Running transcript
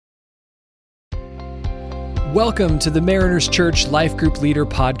Welcome to the Mariners Church Life Group Leader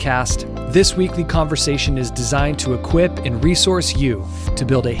Podcast. This weekly conversation is designed to equip and resource you to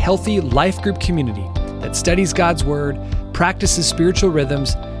build a healthy life group community that studies God's Word, practices spiritual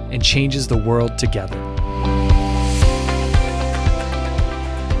rhythms, and changes the world together.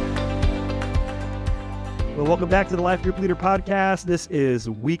 Well, welcome back to the Life Group Leader Podcast. This is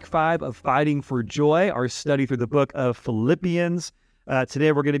week 5 of Fighting for Joy, our study through the book of Philippians.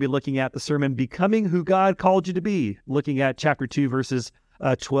 Today, we're going to be looking at the sermon, Becoming Who God Called You to Be, looking at chapter 2, verses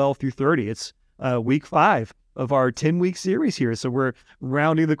 12 through 30. It's week 5 of our 10-week series here. So we're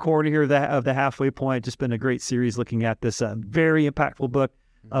rounding the corner here of the halfway point. Just been a great series looking at this very impactful book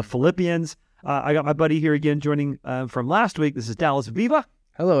of Philippians. I got my buddy here again joining from last week. This is Dallas Viva.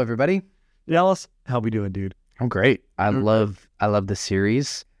 Hello, everybody. Dallas, how we doing, dude? I'm great. I love the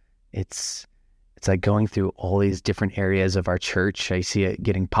series. It's like going through all these different areas of our church. I see it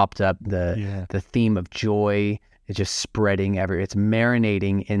getting popped up. The theme of joy is just spreading it's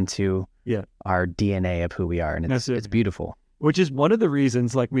marinating into our DNA of who we are, and it's beautiful. Which is one of the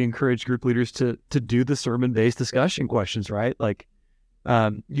reasons, like, we encourage group leaders to do the sermon-based discussion questions, right? Like,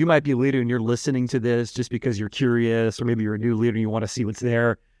 you might be a leader and you're listening to this just because you're curious, or maybe you're a new leader and you want to see what's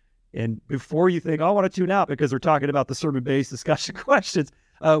there. And before you think, I want to tune out because we're talking about the sermon-based discussion questions,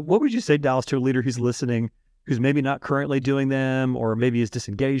 what would you say, Dallas, to a leader who's listening, who's maybe not currently doing them, or maybe is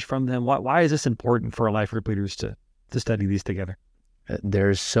disengaged from them? Why is this important for our life group leaders to study these together?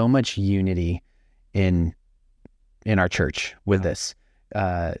 There's so much unity in our church with this.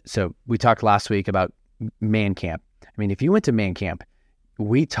 So we talked last week about Man Camp. I mean, if you went to Man Camp,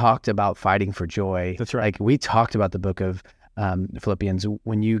 we talked about fighting for joy. That's right. Like, we talked about the book of Philippians.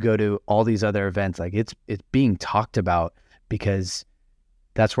 When you go to all these other events, like, it's being talked about because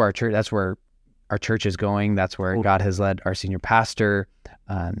that's where our church is going. That's where God has led our senior pastor.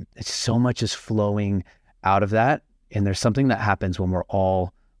 It's so much is flowing out of that. And there's something that happens when we're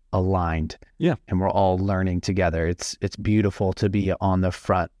all aligned. Yeah. And we're all learning together. It's beautiful to be on the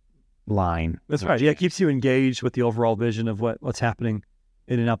front line. That's right. Yeah, it keeps you engaged with the overall vision of what's happening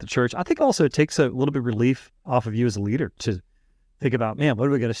in and out the church. I think also it takes a little bit of relief off of you as a leader to think about, man, what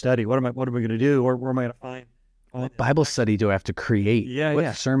are we going to study? What are we going to do? Or where am I going to find? What Bible study do I have to create?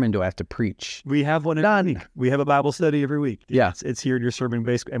 What sermon do I have to preach? We have one every week. We have a Bible study every week. Yeah. It's here in your sermon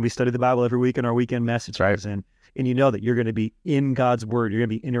base, and we study the Bible every week in our weekend messages. Right. And you know that you're going to be in God's Word. You're going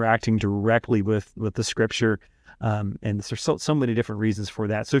to be interacting directly with the Scripture. And there's so many different reasons for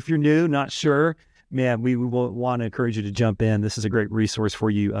that. So if you're new, not sure, man, we will want to encourage you to jump in. This is a great resource for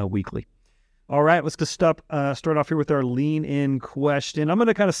you weekly. All right, let's just start off here with our lean-in question. I'm going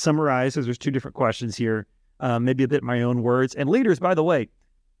to kind of summarize, because there's 2 different questions here. Maybe a bit in my own words. And leaders, by the way,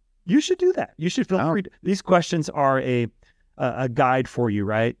 you should do that. You should feel free. These questions are a guide for you,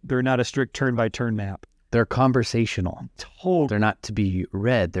 right? They're not a strict turn-by-turn map. They're conversational. Totally. They're not to be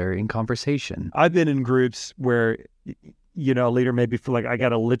read. They're in conversation. I've been in groups where, a leader maybe feel like I got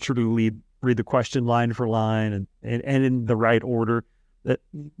to literally read the question line for line and in the right order. That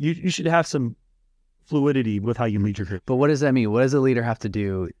you should have some fluidity with how you lead your group. But what does that mean? What does a leader have to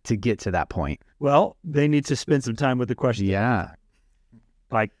do to get to that point? Well, they need to spend some time with the question. Yeah.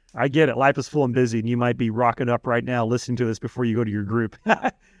 Like, I get it. Life is full and busy, and you might be rocking up right now listening to this before you go to your group.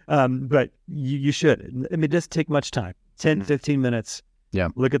 But you should. I mean, it doesn't take much time. 10, 15 minutes. Yeah.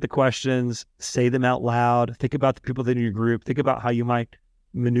 Look at the questions, say them out loud, think about the people that are in your group, think about how you might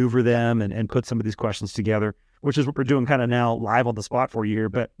maneuver them and put some of these questions together, which is what we're doing kind of now live on the spot for you here.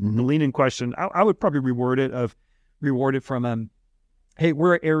 But the lean-in question, I would probably reward it from, hey,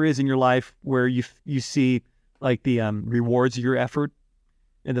 where are areas in your life where you see like the rewards of your effort?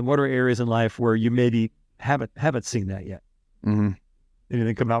 And then what are areas in life where you maybe haven't seen that yet? Mm-hmm.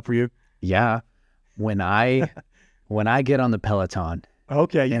 Anything come out for you? Yeah. When I get on the Peloton.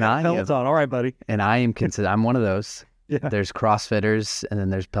 Okay, you got Peloton. All right, buddy. And I am considered, I'm one of those. Yeah. There's CrossFitters, and then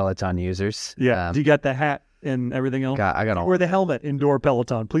there's Peloton users. Yeah. Do you got the hat and everything else? I got all. Wear the helmet indoor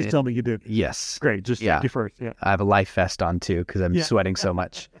Peloton. Please tell me you do. Yes. Great. Just safety first. Yeah. I have a life vest on too because I'm sweating so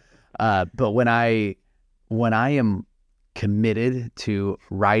much. But when I am committed to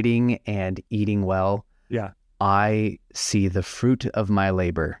writing and eating well, I see the fruit of my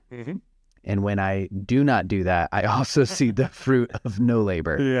labor. Mm-hmm. And when I do not do that, I also see the fruit of no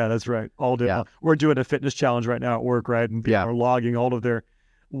labor. Yeah, that's right. All day. Yeah. We're doing a fitness challenge right now at work, right? And people are logging all of their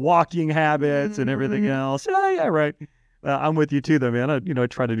walking habits and everything else. Yeah, right. I'm with you too, though, man. I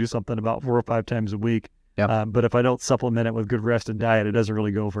try to do something about 4 or 5 times a week. Yep. But if I don't supplement it with good rest and diet, it doesn't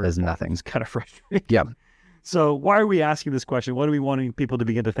really go for There's nothing. It's kind of frustrating. Yep. So why are we asking this question? What are we wanting people to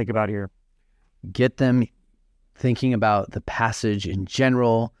begin to think about here? Get them thinking about the passage in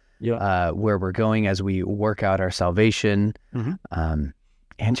general, where we're going as we work out our salvation,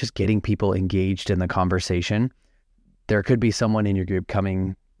 and just getting people engaged in the conversation. There could be someone in your group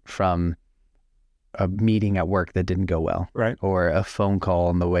coming from a meeting at work that didn't go well, right? Or a phone call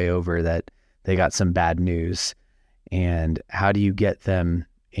on the way over that they got some bad news. And how do you get them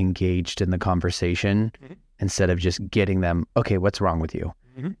engaged in the conversation instead of just getting them, okay, what's wrong with you?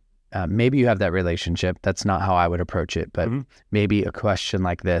 Maybe you have that relationship. That's not how I would approach it, but maybe a question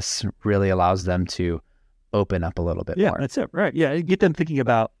like this really allows them to open up a little bit more. Yeah, that's it, right? Yeah, get them thinking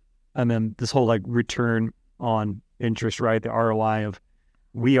about, this whole like return on interest, right? The ROI of,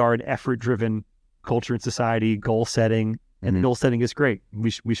 we are an effort-driven culture and society, goal setting, and the goal setting is great. We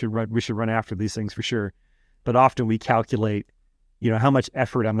should run after these things for sure. But often we calculate, how much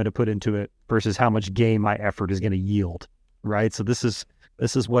effort I'm going to put into it versus how much gain my effort is going to yield, right? So this is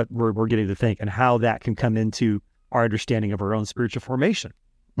what we're getting to think, and how that can come into our understanding of our own spiritual formation.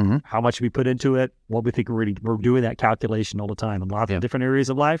 How much we put into it, what we think we're doing that calculation all the time in lots of different areas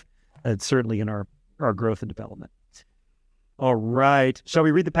of life, and certainly in our growth and development. All right. Shall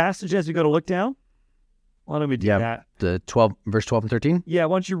we read the passage as we go to look down? Why don't we do that? The verse 12 and 13? Yeah,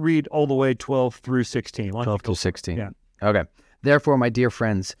 why don't you read all the way 12 through 16? 12 through 16. Yeah. Okay. Therefore, my dear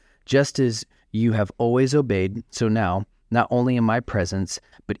friends, just as you have always obeyed, so now, not only in my presence,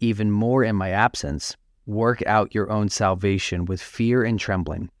 but even more in my absence, work out your own salvation with fear and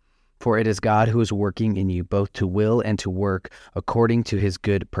trembling. For it is God who is working in you both to will and to work according to his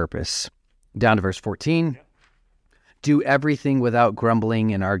good purpose. Down to verse 14. Yeah. Do everything without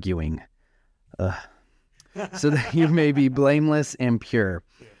grumbling and arguing, so that you may be blameless and pure,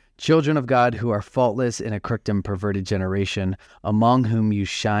 children of God who are faultless in a crooked and perverted generation, among whom you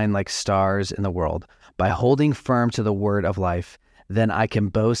shine like stars in the world, by holding firm to the word of life. Then I can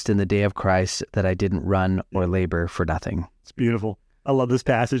boast in the day of Christ that I didn't run or labor for nothing. It's beautiful. I love this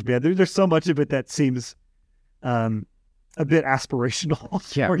passage, man. There's so much of it that seems a bit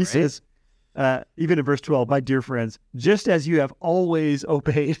aspirational. Yeah, where he says, even in verse 12, my dear friends, just as you have always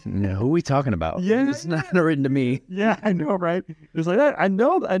obeyed. No, who are we talking about? Yeah, it's not written to me. Yeah, I know, right? It's like, I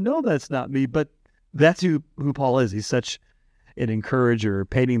know that's not me, but that's who Paul is. He's such an encourager,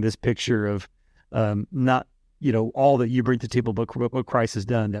 painting this picture of not, all that you bring to the table, but what Christ has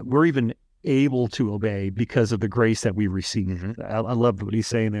done, that we're even able to obey because of the grace that we receive. I love what he's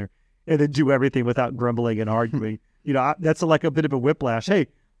saying there. And then do everything without grumbling and arguing. That's like a bit of a whiplash. Hey,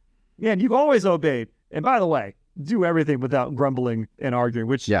 man, you've always obeyed. And by the way, do everything without grumbling and arguing,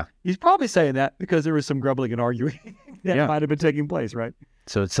 which he's probably saying that because there was some grumbling and arguing that might have been taking place, right?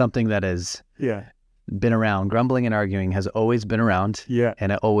 So it's something that has been around. Grumbling and arguing has always been around,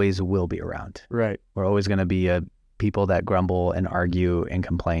 and it always will be around. Right. We're always going to be people that grumble and argue and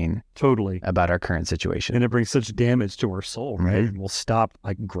complain about our current situation. And it brings such damage to our soul, right? And we'll stop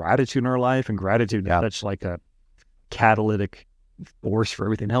gratitude in our life, and gratitude is such like a catalytic force for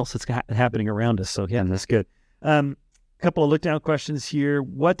everything else that's happening around us. So that's good. Couple of look down questions here.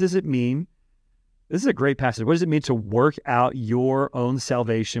 What does it mean? This is a great passage. What does it mean to work out your own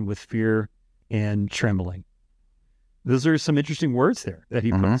salvation with fear and trembling? Those are some interesting words there that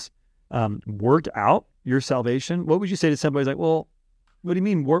he puts. Work out your salvation. What would you say to somebody who's like, well, what do you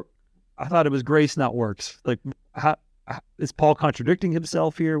mean work? I thought it was grace, not works. Like, how is Paul contradicting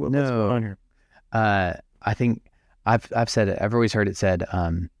himself here? What's going on here? I think I've said it. I've always heard it said,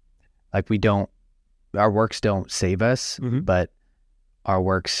 our works don't save us, but our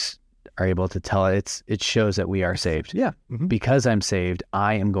works are able to tell it shows that we are saved. Yeah. Because I'm saved,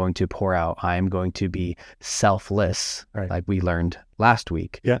 I am going to pour out. I am going to be selfless, like we learned last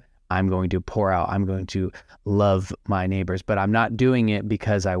week. Yeah. I'm going to pour out. I'm going to love my neighbors, but I'm not doing it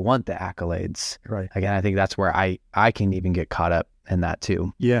because I want the accolades. Right. Again, I think that's where I can even get caught up in that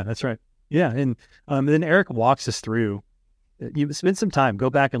too. Yeah, that's right. Yeah. And then Eric walks us through. You spend some time, go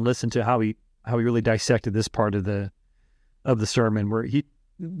back and listen to how he really dissected this part of the sermon, where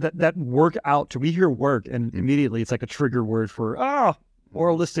that work out. We hear work, and immediately it's like a trigger word for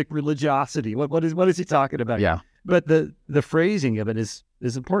moralistic religiosity. What is he talking about? Yeah. But the phrasing of it is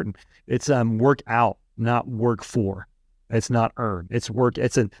important. It's work out, not work for. It's not earn. It's work.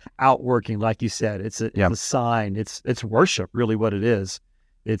 It's an outworking, like you said. It's a sign. It's worship, really, what it is.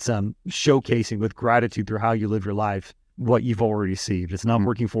 It's showcasing with gratitude through how you live your life what you've already received. It's not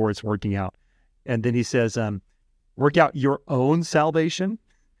working for. It's working out. And then he says, work out your own salvation.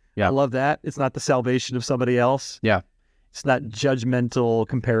 Yeah, I love that. It's not the salvation of somebody else. Yeah, it's not judgmental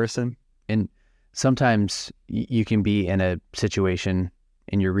comparison. And sometimes you can be in a situation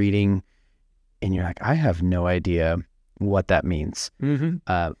and you're reading and you're like, I have no idea what that means.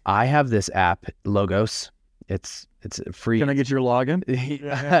 I have this app, Logos, It's free. Can I get your login?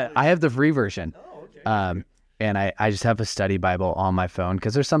 I have the free version. Oh, okay. And I just have a study Bible on my phone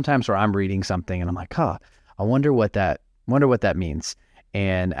because there's sometimes where I'm reading something and I'm like, I wonder what that means.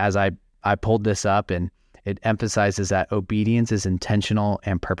 And as I pulled this up, and it emphasizes that obedience is intentional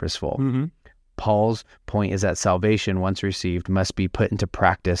and purposeful. Mm-hmm. Paul's point is that salvation, once received, must be put into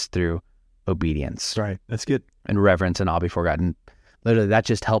practice through obedience. Right. That's good. And reverence and awe before God. And literally that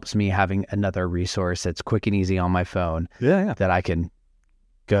just helps me having another resource that's quick and easy on my phone that I can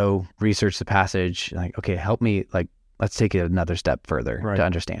go research the passage. Like, okay, help me, like, let's take it another step further to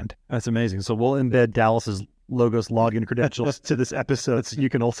understand. That's amazing. So we'll embed Dallas's Logos login credentials to this episode so you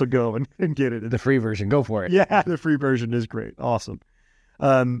can also go and get it. The free version, go for it. Yeah, the free version is great. Awesome.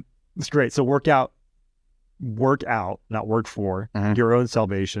 It's great. So work out, not work for your own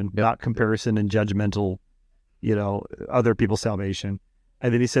salvation, not comparison and judgmental, other people's salvation.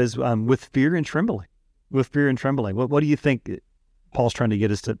 And then he says, with fear and trembling. What do you think Paul's trying to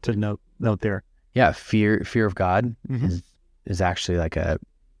get us to note there? Yeah, fear of God is actually like a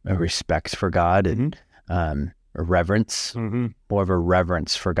respect for God and a reverence, more of a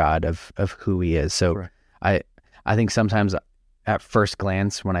reverence for God of who He is. So I think sometimes at first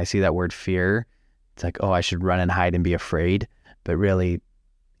glance when I see that word fear, it's like, I should run and hide and be afraid. But really,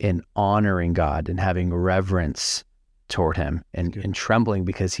 in honoring God and having reverence toward Him and trembling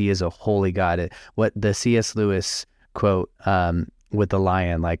because He is a holy God. What the C.S. Lewis quote with the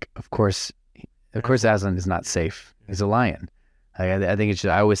lion, like, of course, Aslan is not safe. He's a lion. I think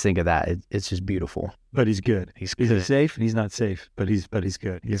I always think of that. It's just beautiful. But he's good. He's safe and he's not safe, but he's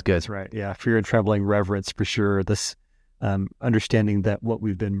good. He's good. That's right. Yeah. Fear and trembling, reverence for sure. This understanding that what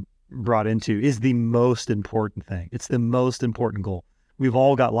we've been brought into is the most important thing. It's the most important goal. We've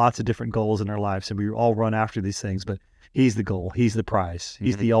all got lots of different goals in our lives and we all run after these things, but He's the goal. He's the prize.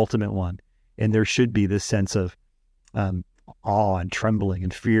 He's the ultimate one. And there should be this sense of awe and trembling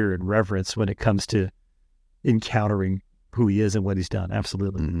and fear and reverence when it comes to encountering who He is and what He's done.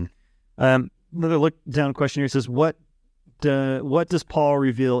 Absolutely. Another look down question here says, what does Paul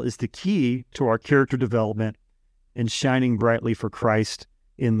reveal is the key to our character development and shining brightly for Christ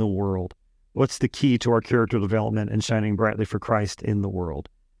in the world? What's the key to our character development and shining brightly for Christ in the world?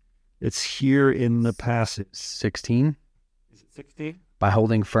 It's here in the passage. 16? Is it 16? By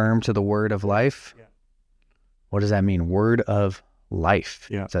holding firm to the word of life. Yeah. What does that mean? Word of life.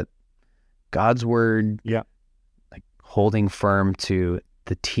 Yeah. Is that God's word? Yeah. Like holding firm to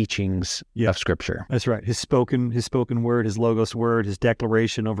the teachings of Scripture. That's right. His spoken word, His Logos word, His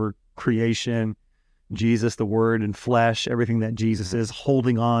declaration over creation, Jesus, the Word in flesh, everything that Jesus is,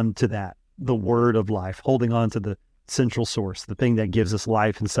 holding on to that, the word of life, holding on to the central source, the thing that gives us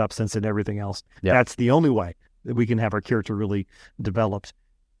life and substance and everything else. Yeah. That's the only way that we can have our character really developed.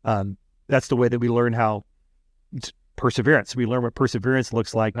 That's the way that we learn how perseverance. We learn what perseverance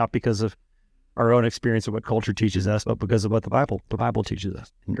looks like, not because of our own experience of what culture teaches us, but because of what the Bible teaches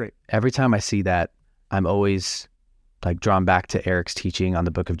us. Great. Every time I see that, I'm always like drawn back to Eric's teaching on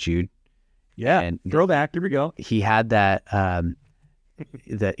the book of Jude. Yeah. And throwback. Here we go. He had that,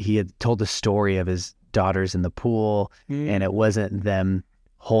 that he had told the story of his daughters in the pool, and it wasn't them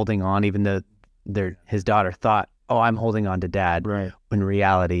holding on, even though his daughter thought, I'm holding on to dad. Right. When in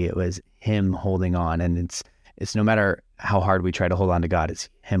reality, it was him holding on. And it's no matter how hard we try to hold on to God, it's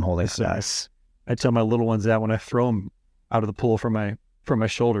Him holding on to us. I tell my little ones that when I throw them out of the pool from my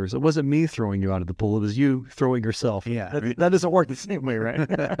shoulders, it wasn't me throwing you out of the pool. It was you throwing yourself. Yeah. That doesn't work the same way, right?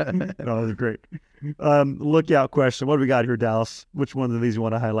 No, that's great. Lookout question. What do we got here, Dallas? Which one of these you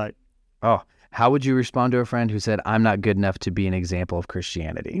want to highlight? How would you respond to a friend who said, I'm not good enough to be an example of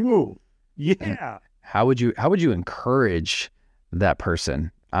Christianity? Ooh, yeah. And how would you encourage that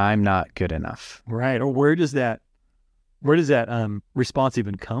person? I'm not good enough. Right. Or where does that response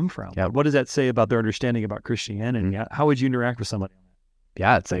even come from? Yep. What does that say about their understanding about Christianity? How would you interact with somebody?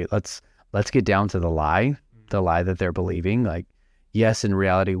 Yeah, it's like, let's get down to the lie that they're believing. Like, yes, in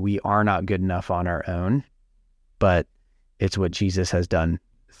reality, we are not good enough on our own, but it's what Jesus has done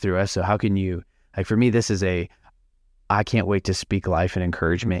through us. So how can you, like, for me, I can't wait to speak life and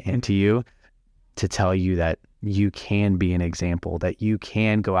encouragement into you, to tell you that you can be an example, that you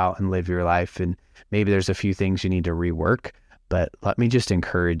can go out and live your life. And maybe there's a few things you need to rework, but let me just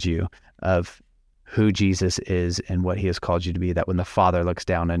encourage you of who Jesus is and what He has called you to be, that when the Father looks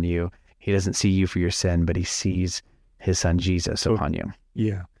down on you, He doesn't see you for your sin, but He sees His Son Jesus upon you.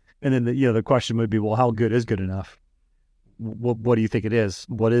 Yeah. And then the question would be, well, how good is good enough? What do you think it is?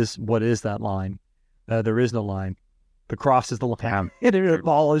 What is that line? There is no line. The cross is the line. It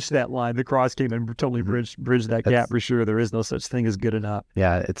abolished that line. The cross came and totally bridged that gap for sure. There is no such thing as good enough.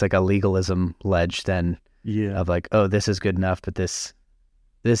 Yeah, it's like a legalism ledge then Yeah. of like, oh, this is good enough, but this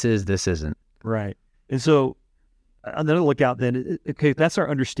isn't. Right. And so another look out then, okay, that's our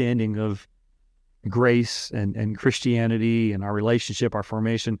understanding of grace and Christianity and our relationship, our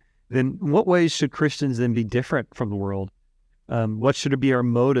formation. Then in what ways should Christians then be different from the world? What should be our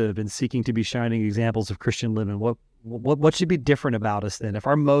motive in seeking to be shining examples of Christian living? What should be different about us then? If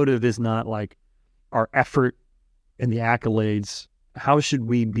our motive is not like our effort and the accolades, how should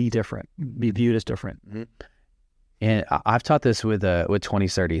we be different, be viewed as different? Mm-hmm. And I've taught this with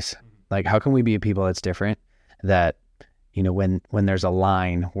 2030s. Like, how can we be a people that's different? That, you know, when there's a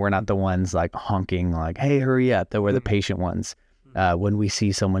line, we're not the ones like honking, like, hey, hurry up. That we're the patient ones. When we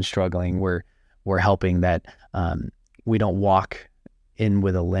see someone struggling, we're helping. That we don't walk in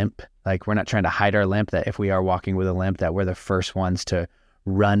with a limp. Like, we're not trying to hide our limp. That if we are walking with a limp, that we're the first ones to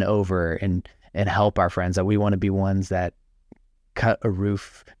run over and help our friends. That we want to be ones that cut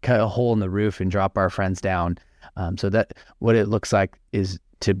a hole in the roof and drop our friends down. So that what it looks like is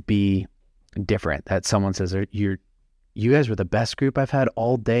to be different. That someone says, you guys were the best group I've had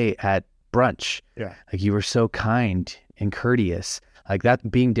all day at brunch. Yeah. Like, you were so kind and courteous. Like,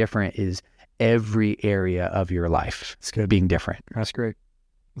 that being different is every area of your life. It's good. Being different. That's great.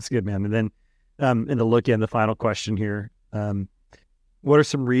 That's good, man. And then and to look in the final question here, what are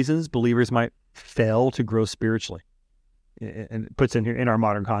some reasons believers might fail to grow spiritually? And it puts in here in our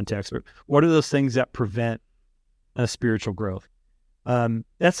modern context. What are those things that prevent spiritual growth?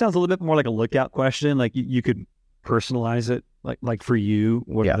 That sounds a little bit more like a lookout question. Like you could personalize it. Like for you,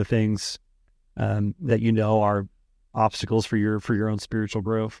 what are the things that you know are obstacles for your own spiritual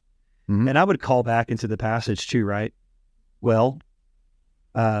growth? Mm-hmm. And I would call back into the passage too, right? Well,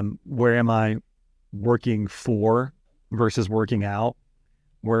 where am I working for versus working out?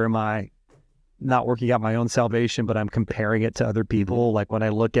 Where am I not working out my own salvation, but I'm comparing it to other people? Mm-hmm. Like when I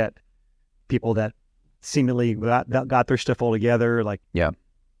look at people that seemingly got their stuff all together, like, you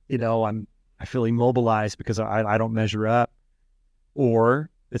know, I feel immobilized because I don't measure up, or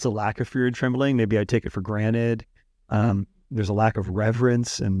it's a lack of fear and trembling. Maybe I take it for granted. There's a lack of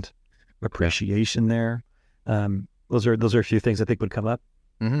reverence and appreciation there. Those are a few things I think would come up.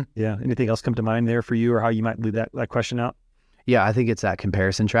 Mm-hmm. Yeah. Anything else come to mind there for you, or how you might leave that question out? Yeah, I think it's that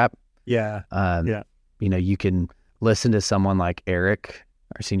comparison trap. Yeah. You know, you can listen to someone like Eric,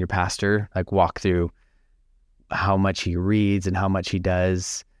 our senior pastor, like walk through how much he reads and how much he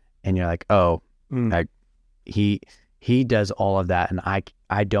does, and you're like, oh, like he does all of that, and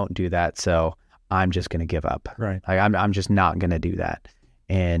I don't do that, so I'm just going to give up. Right. Like I'm just not going to do that.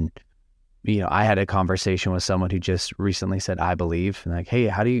 And you know, I had a conversation with someone who just recently said, I believe, and like,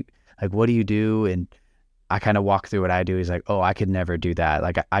 hey, what do you do? And I kind of walk through what I do. He's like, oh, I could never do that.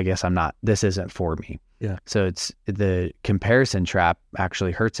 Like, I guess this isn't for me. Yeah. So it's the comparison trap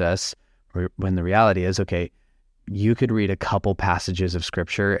actually hurts us when the reality is, okay, you could read a couple passages of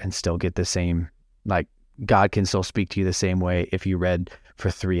scripture and still get the same, like God can still speak to you the same way if you read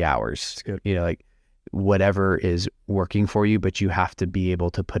for 3 hours. That's good. You know, like whatever is working for you, but you have to be able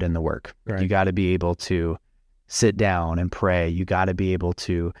to put in the work. Right. You got to be able to sit down and pray. You got to be able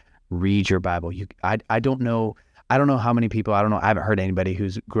to read your Bible. I don't know how many people, I haven't heard anybody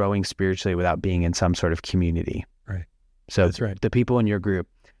who's growing spiritually without being in some sort of community. Right. So that's right. The people in your group,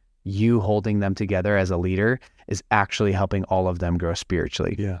 you holding them together as a leader is actually helping all of them grow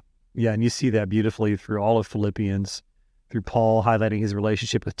spiritually. Yeah. Yeah. And you see that beautifully through all of Philippians, through Paul highlighting his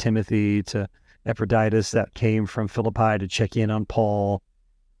relationship with Timothy, to Epaphroditus that came from Philippi to check in on Paul,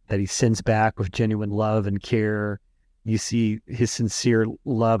 that he sends back with genuine love and care. You see his sincere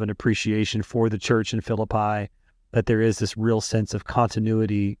love and appreciation for the church in Philippi, that there is this real sense of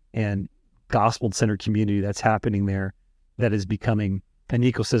continuity and gospel-centered community that's happening there, that is becoming an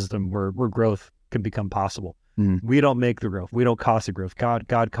ecosystem where growth can become possible. We don't make the growth. We don't cause the growth.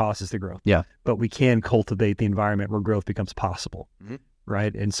 God causes the growth. Yeah. But we can cultivate the environment where growth becomes possible. Mm-hmm.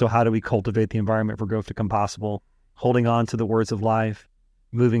 Right? And so how do we cultivate the environment for growth to become possible? Holding on to the words of life,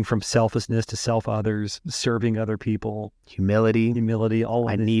 moving from selflessness to self-others, serving other people. Humility. All of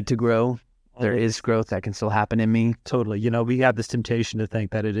I need to grow. There is growth that can still happen in me. Totally. You know, we have this temptation to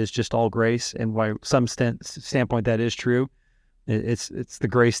think that it is just all grace, and by some standpoint that is true. It's the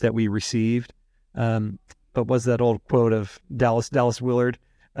grace that we received. But was that old quote of Dallas Willard?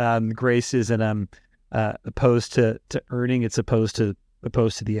 Grace isn't opposed to earning; it's opposed to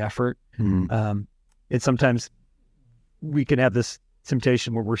the effort. Mm-hmm. And sometimes we can have this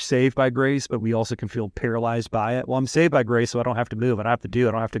temptation where we're saved by grace, but we also can feel paralyzed by it. Well, I'm saved by grace, so I don't have to move. I don't have to do.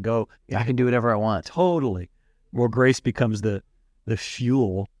 I don't have to go. I can do whatever I want. Totally. Well, grace becomes the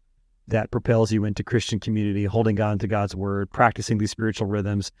fuel that propels you into Christian community, holding on to God's word, practicing these spiritual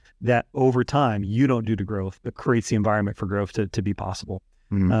rhythms that over time you don't do to growth, but creates the environment for growth to be possible.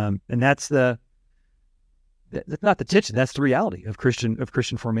 And that's not the tension. That's the reality of Christian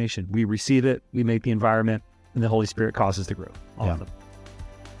formation. We receive it, we make the environment, and the Holy Spirit causes the growth. All of them.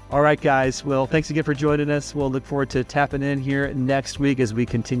 All right, guys. Well, thanks again for joining us. We'll look forward to tapping in here next week as we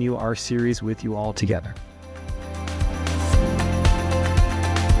continue our series with you all together.